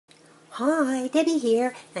Hi, Debbie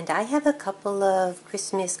here, and I have a couple of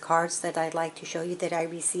Christmas cards that I'd like to show you that I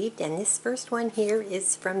received, and this first one here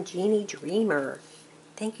is from Jeannie Dreamer.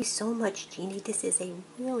 Thank you so much, Jeannie. This is a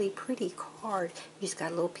really pretty card. You just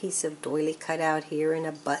got a little piece of doily cut out here and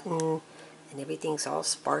a button, and everything's all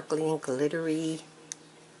sparkly and glittery.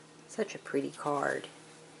 Such a pretty card.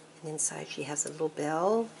 And inside she has a little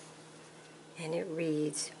bell, and it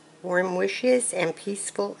reads, "Warm wishes and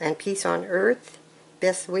peaceful and peace on earth.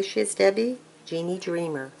 Best wishes, Debbie, Jeannie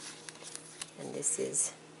Dreamer." And this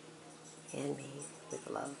is Handmade with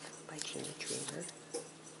Love by Jeannie Dreamer.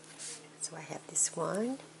 So I have this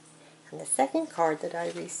one. And the second card that I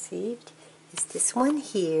received is this one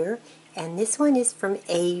here. And this one is from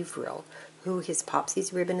Avril, who is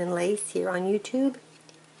Popsy's Ribbon and Lace here on YouTube.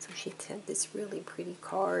 So she sent this really pretty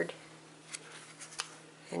card.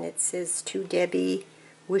 And it says, "To Debbie,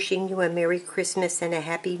 wishing you a Merry Christmas and a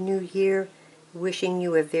Happy New Year. Wishing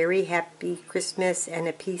you a very happy Christmas and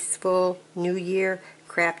a peaceful New Year.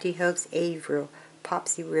 Crafty hugs, Avril,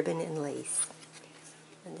 Popsy Ribbon and Lace."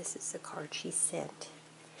 And this is the card she sent.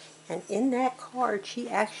 And in that card, she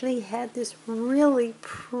actually had this really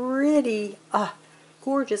pretty,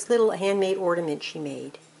 gorgeous little handmade ornament she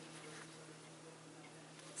made.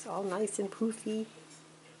 It's all nice and poofy.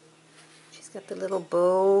 She's got the little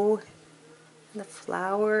bow and the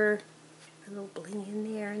flower, a little bling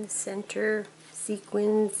in there in the center,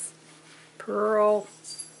 sequins, pearl.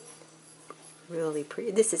 Really pretty.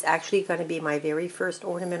 This is actually going to be my very first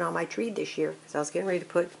ornament on my tree this year, because I was getting ready to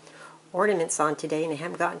put ornaments on today and I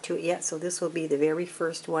haven't gotten to it yet, so this will be the very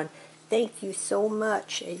first one. Thank you so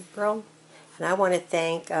much, April. And I want to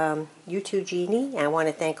thank you too, Jeannie, and I want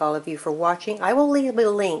to thank all of you for watching. I will leave the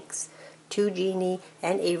links to Jeannie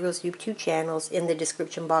and April's YouTube channels in the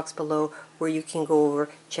description box below, where you can go over,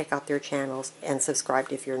 check out their channels, and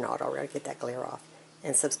subscribe if you're not already. Get that glare off.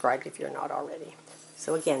 And subscribe if you're not already.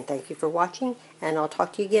 So again, thank you for watching, and I'll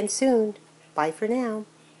talk to you again soon. Bye for now.